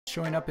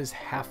Showing up is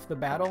half the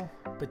battle,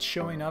 but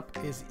showing up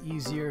is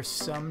easier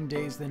some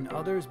days than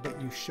others,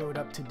 but you showed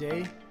up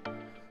today,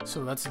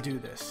 so let's do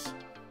this.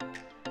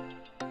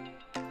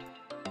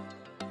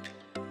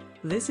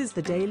 This is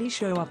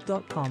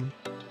theDailyShowUp.com,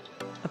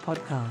 a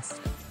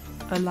podcast,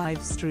 a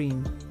live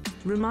stream,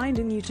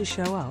 reminding you to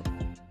show up,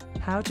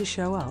 how to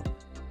show up,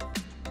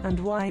 and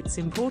why it's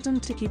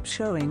important to keep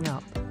showing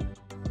up.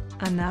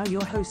 And now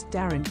your host,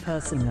 Darren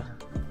Persinger.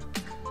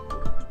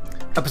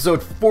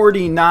 Episode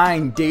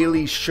 49,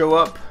 Daily Show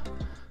Up.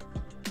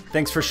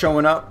 Thanks for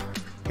showing up.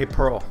 Hey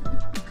Pearl,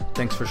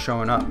 thanks for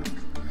showing up.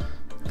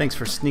 Thanks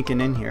for sneaking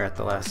in here at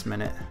the last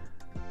minute.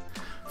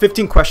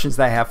 15 questions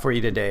that I have for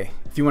you today.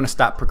 If you want to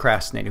stop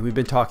procrastinating, we've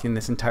been talking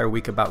this entire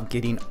week about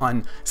getting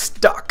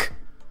unstuck.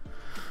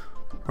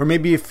 Or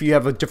maybe if you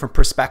have a different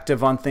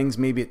perspective on things,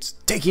 maybe it's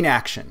taking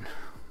action.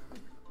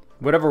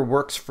 Whatever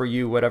works for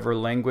you, whatever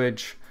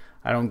language.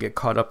 I don't get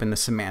caught up in the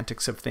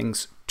semantics of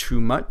things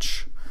too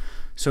much.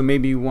 So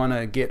maybe you want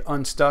to get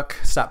unstuck,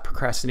 stop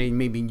procrastinating.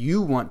 Maybe you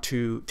want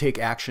to take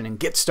action and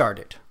get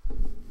started.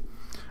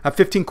 I have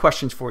 15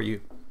 questions for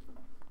you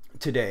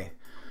today.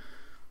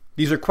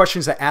 These are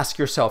questions to ask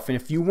yourself. And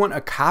if you want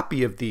a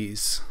copy of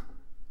these,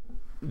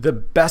 the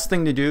best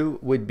thing to do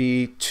would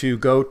be to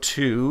go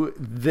to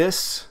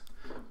this,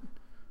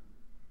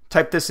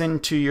 type this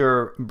into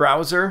your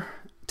browser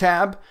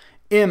tab,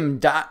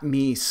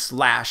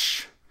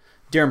 m.me/Darren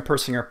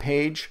Persinger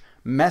page,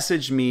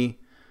 message me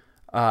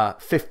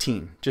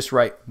 15. Just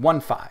write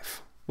 15.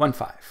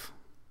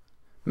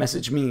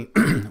 Message me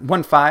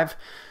 15.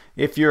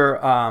 If you're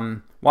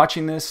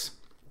watching this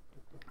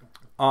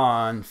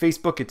on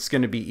Facebook, it's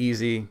going to be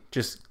easy.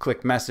 Just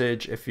click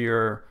message. If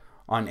you're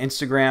on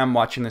Instagram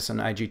watching this on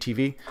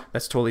IGTV,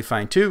 that's totally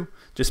fine too.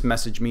 Just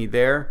message me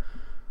there.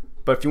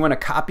 But if you want a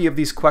copy of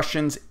these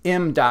questions,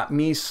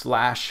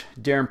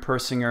 m.me/Darren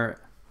Persinger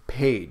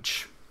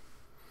page.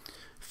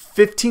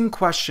 15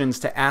 questions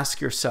to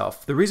ask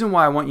yourself. The reason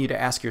why I want you to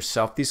ask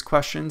yourself these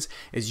questions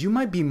is you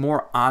might be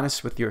more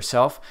honest with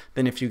yourself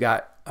than if you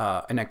got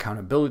an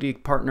accountability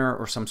partner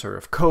or some sort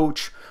of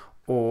coach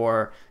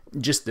or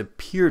just a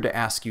peer to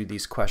ask you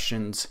these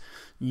questions.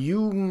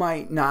 You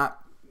might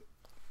not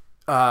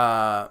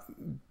go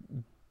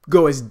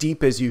as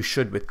deep as you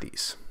should with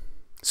these.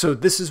 So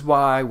this is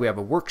why we have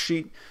a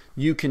worksheet.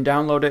 You can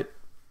download it,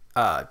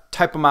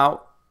 type them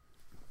out,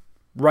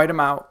 write them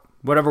out,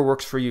 whatever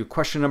works for you.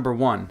 Question number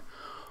 1,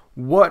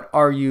 what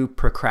are you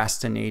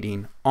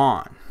procrastinating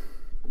on?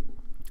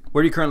 What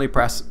are you currently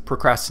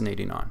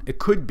procrastinating on? It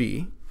could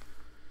be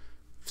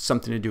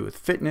something to do with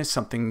fitness,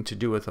 something to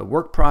do with a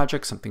work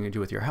project, something to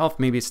do with your health.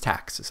 Maybe it's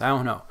taxes. I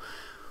don't know.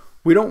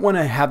 We don't want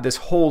to have this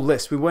whole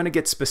list. We want to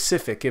get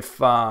specific. If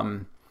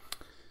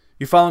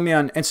you follow me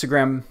on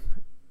Instagram,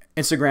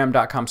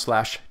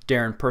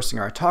 Instagram.com/Darren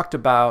Persinger, I talked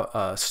about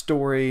a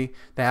story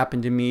that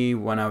happened to me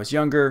when I was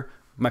younger.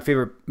 My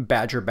favorite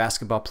Badger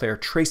basketball player,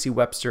 Tracy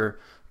Webster,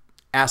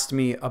 asked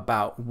me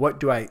about what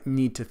do I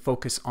need to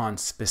focus on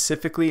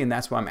specifically, and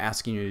that's what I'm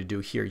asking you to do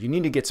here. You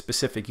need to get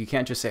specific. You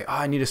can't just say,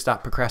 I need to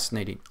stop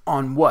procrastinating.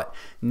 On what?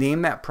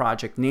 Name that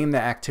project, name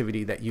that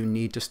activity that you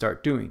need to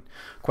start doing.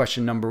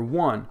 Question number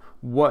 1,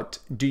 what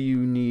do you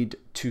need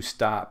to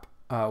stop?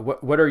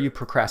 What are you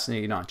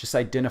procrastinating on? Just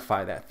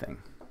identify that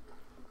thing.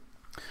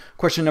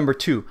 Question number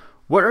 2,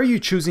 what are you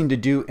choosing to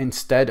do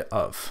instead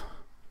of?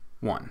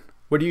 1.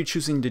 What are you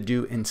choosing to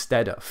do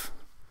instead of?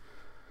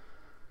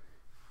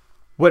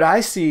 What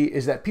I see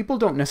is that people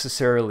don't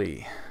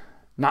necessarily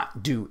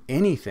not do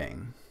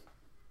anything.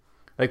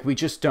 Like we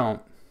just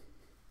don't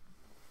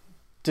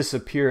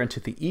disappear into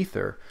the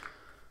ether.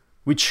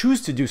 We choose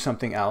to do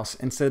something else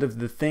instead of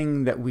the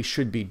thing that we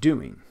should be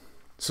doing.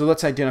 So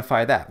let's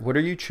identify that. What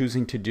are you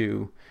choosing to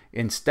do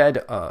instead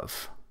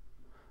of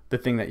the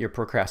thing that you're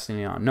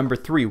procrastinating on? Number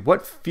 3,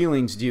 what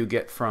feelings do you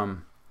get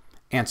from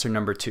answer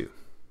number 2?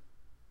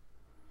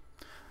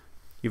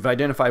 You've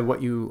identified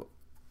what you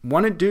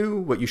want to do,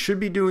 what you should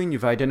be doing.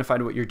 You've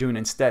identified what you're doing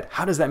instead.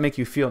 How does that make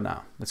you feel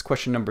now? That's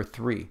question number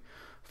 3.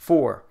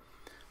 4,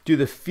 do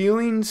the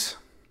feelings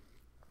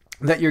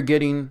that you're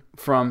getting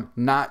from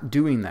not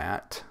doing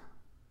that,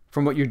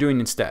 from what you're doing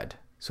instead?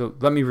 So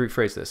let me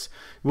rephrase this.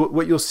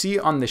 What you'll see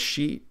on the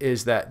sheet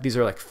is that these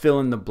are like fill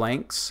in the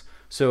blanks.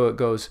 So it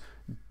goes,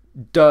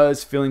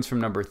 does feelings from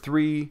number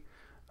 3,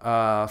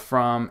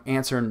 from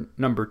answer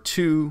number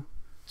 2.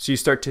 So you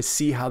start to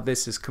see how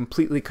this is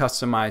completely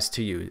customized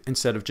to you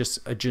instead of just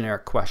a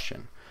generic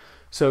question.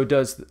 So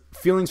does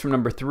feelings from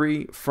number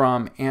 3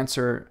 from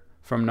answer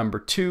from number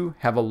 2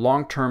 have a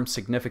long-term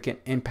significant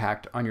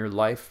impact on your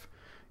life,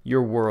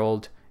 your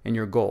world, and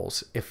your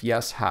goals? If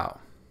yes, how?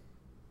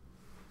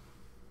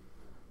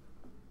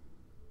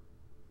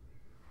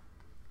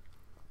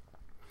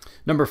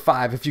 Number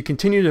 5, if you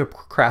continue to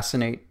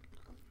procrastinate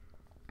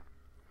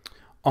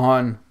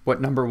on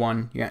what number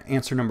 1,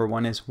 answer number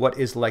 1 is, what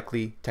is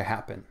likely to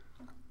happen?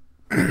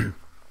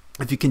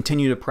 If you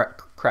continue to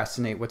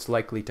procrastinate, what's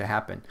likely to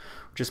happen?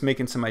 Just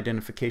making some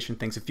identification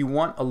things. If you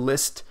want a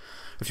list,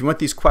 if you want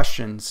these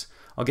questions,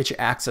 I'll get you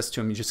access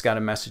to them. You just got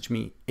to message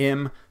me,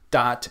 m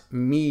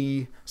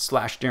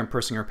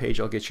procrastinating.me/Darren page.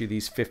 I'll get you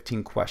these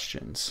 15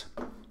 questions.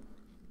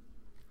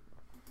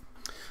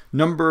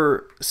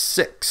 Number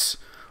 6,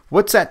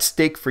 what's at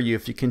stake for you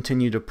if you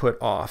continue to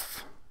put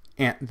off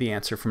the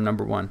answer from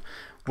number 1?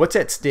 What's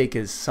at stake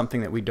is something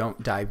that we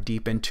don't dive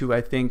deep into,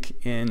 I think,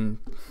 in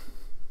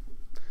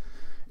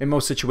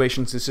most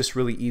situations. It's just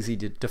really easy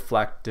to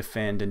deflect,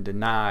 defend, and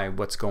deny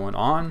what's going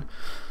on.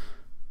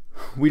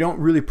 We don't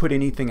really put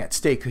anything at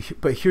stake,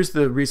 but here's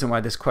the reason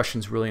why this question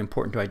is really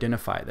important to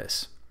identify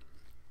this.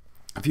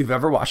 If you've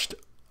ever watched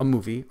a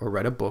movie or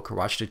read a book or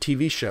watched a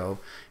TV show,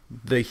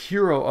 the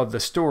hero of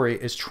the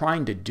story is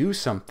trying to do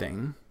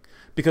something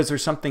because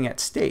there's something at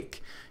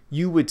stake.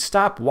 You would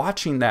stop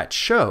watching that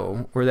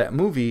show or that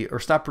movie or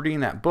stop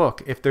reading that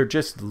book if they're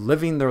just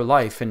living their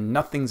life and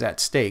nothing's at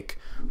stake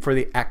for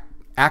the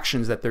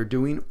actions that they're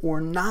doing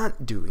or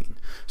not doing.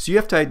 So you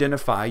have to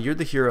identify, you're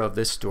the hero of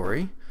this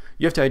story.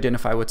 You have to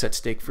identify what's at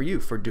stake for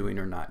you for doing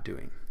or not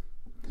doing.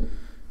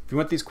 If you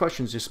want these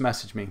questions, just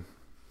message me.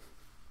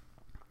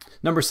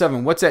 Number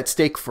 7, what's at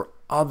stake for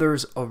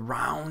others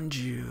around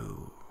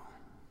you?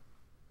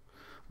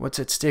 What's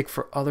at stake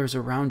for others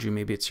around you?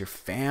 Maybe it's your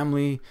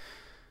family,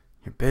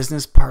 your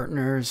business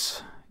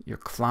partners, your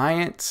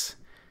clients.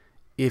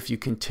 If you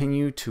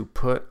continue to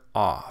put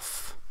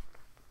off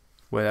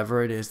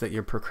whatever it is that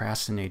you're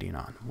procrastinating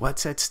on,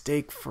 what's at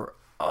stake for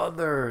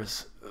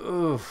others?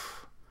 Oof.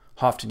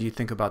 How often do you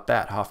think about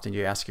that? How often do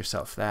you ask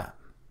yourself that?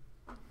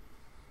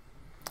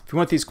 If you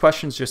want these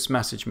questions, just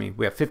message me.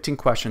 We have 15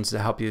 questions to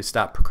help you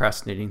stop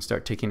procrastinating and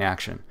start taking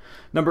action.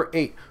 Number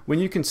 8, when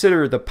you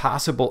consider the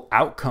possible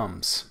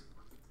outcomes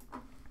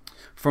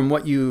from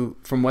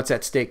what's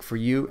at stake for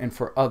you and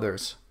for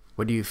others,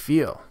 what do you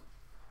feel?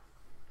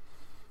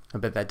 I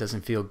bet that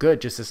doesn't feel good,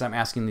 just as I'm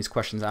asking these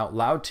questions out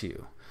loud to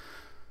you.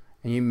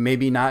 And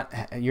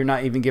you're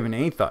not even giving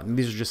any thought. And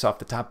these are just off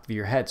the top of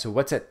your head. So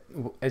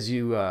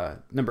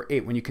number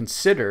 8, when you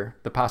consider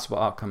the possible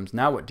outcomes,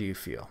 now what do you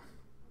feel?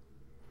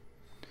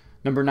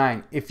 Number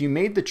 9, if you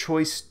made the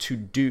choice to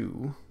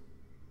do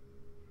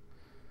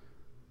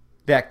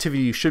the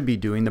activity you should be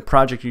doing, the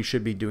project you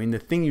should be doing, the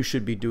thing you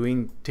should be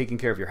doing, taking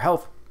care of your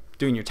health,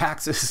 doing your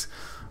taxes,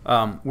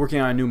 working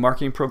on a new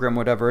marketing program,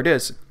 whatever it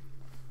is,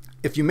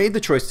 if you made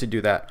the choice to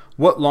do that,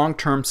 what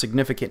long-term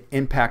significant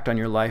impact on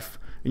your life,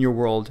 in your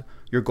world,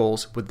 your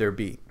goals would there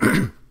be?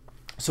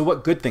 So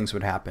what good things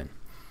would happen?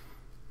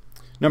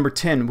 Number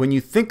 10, when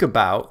you think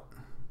about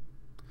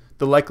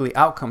the likely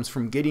outcomes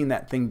from getting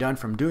that thing done,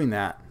 from doing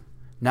that,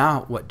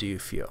 now what do you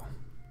feel?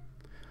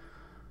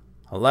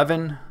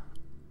 11,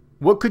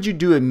 what could you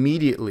do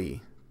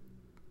immediately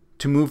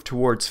to move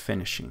towards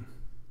finishing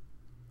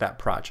that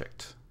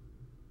project,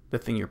 the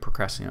thing you're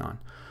procrastinating on?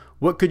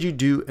 What could you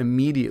do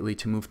immediately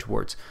to move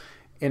towards?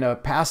 In a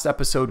past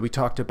episode, we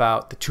talked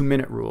about the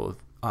 2-minute rule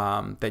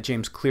that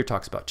James Clear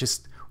talks about.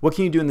 Just what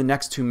can you do in the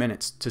next 2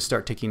 minutes to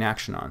start taking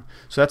action on?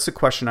 So that's the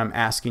question I'm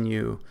asking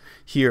you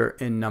here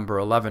in number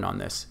 11 on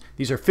this.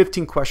 These are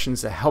 15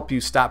 questions that help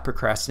you stop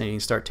procrastinating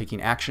and start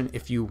taking action.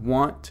 If you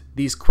want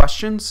these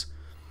questions,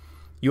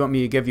 you want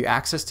me to give you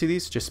access to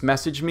these, just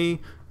message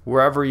me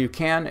wherever you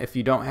can. If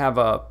you don't have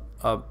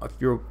if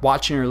you're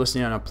watching or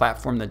listening on a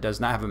platform that does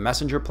not have a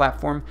messenger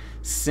platform,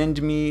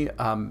 send me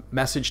a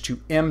message to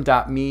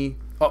m.me.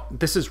 Oh,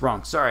 this is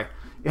wrong. Sorry.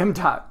 This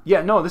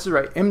is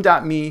right.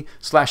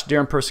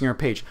 m.me/Darren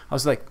page. I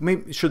was like,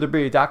 maybe should there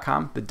be a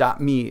 .com? The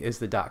 .me is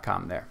the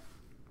 .com there.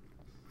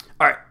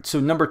 All right. So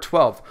number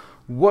 12,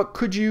 what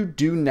could you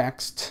do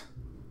next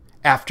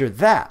after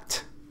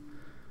that?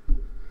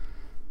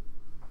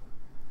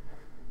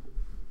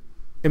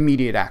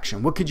 Immediate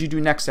action. What could you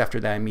do next after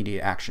that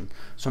immediate action?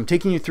 So I'm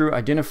taking you through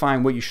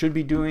identifying what you should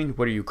be doing.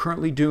 What are you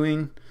currently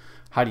doing?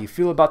 How do you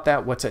feel about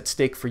that? What's at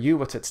stake for you?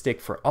 What's at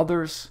stake for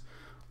others?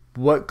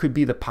 What could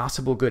be the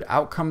possible good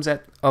outcomes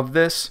of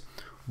this?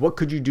 What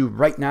could you do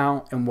right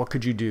now? And what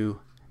could you do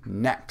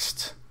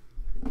next?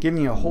 Give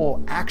me a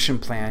whole action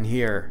plan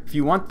here. If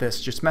you want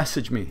this, just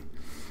message me.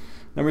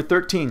 Number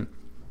 13,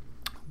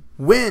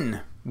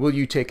 when will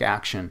you take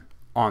action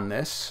on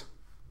this?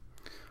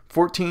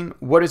 14,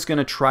 what is going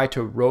to try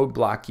to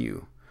roadblock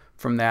you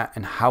from that,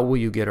 and how will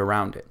you get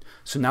around it?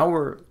 So now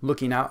we're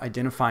looking out,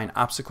 identifying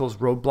obstacles,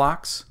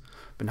 roadblocks,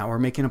 but now we're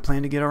making a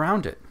plan to get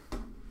around it.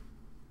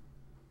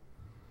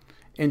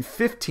 In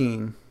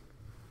 15,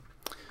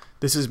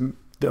 this is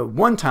the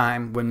one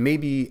time when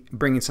maybe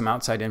bringing some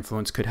outside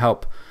influence could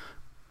help.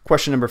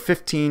 Question number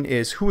 15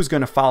 is, who is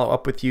going to follow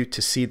up with you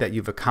to see that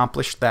you've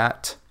accomplished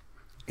that,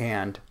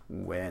 and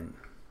when?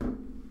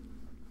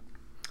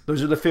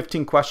 Those are the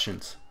 15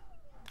 questions.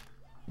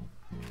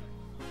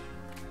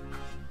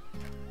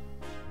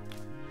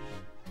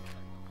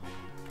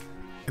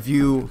 If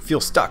you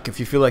feel stuck, if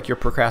you feel like you're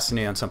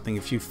procrastinating on something,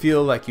 if you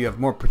feel like you have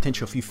more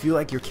potential, if you feel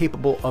like you're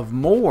capable of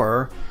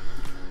more,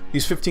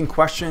 these 15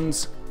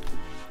 questions,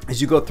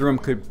 as you go through them,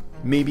 could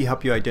maybe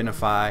help you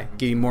identify,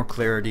 getting more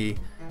clarity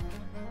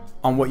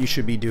on what you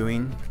should be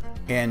doing.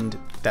 And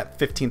that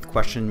 15th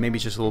question, maybe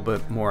just a little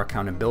bit more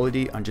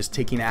accountability on just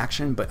taking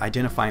action, but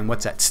identifying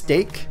what's at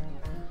stake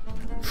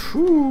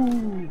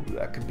Whew,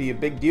 that could be a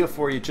big deal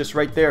for you just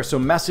right there. So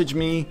message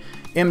me,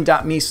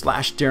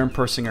 m.me/Darren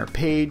Persinger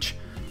page.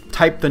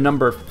 Type the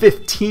number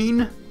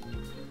 15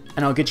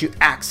 and I'll get you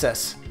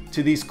access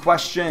to these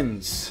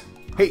questions.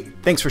 Hey,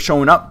 thanks for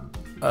showing up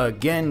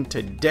again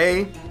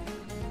today.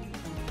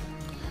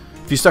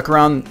 If you stuck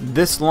around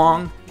this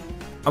long,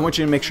 I want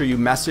you to make sure you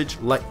message,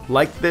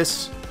 like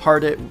this,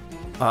 heart it,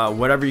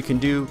 whatever you can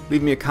do.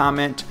 Leave me a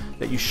comment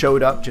that you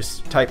showed up.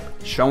 Just type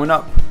showing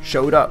up,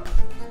 showed up.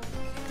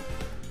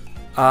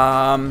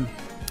 And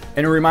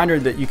a reminder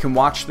that you can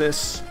watch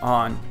this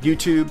on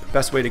YouTube.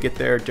 Best way to get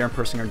there,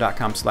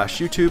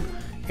 darrenpersinger.com/YouTube.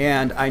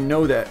 And I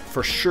know that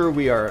for sure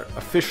we are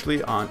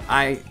officially on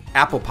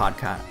Apple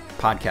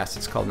Podcasts,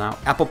 it's called now.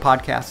 Apple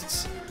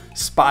Podcasts,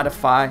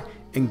 Spotify,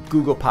 and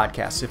Google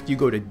Podcasts. If you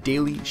go to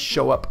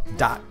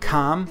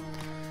dailyshowup.com,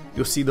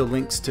 you'll see the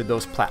links to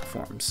those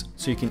platforms,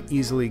 so you can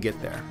easily get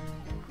there.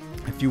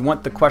 If you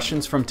want the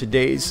questions from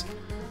today's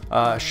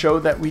show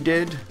that we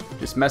did,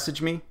 just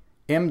message me,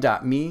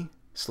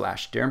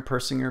 m.me/Darren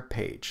Persinger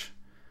page.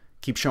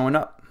 Keep showing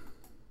up.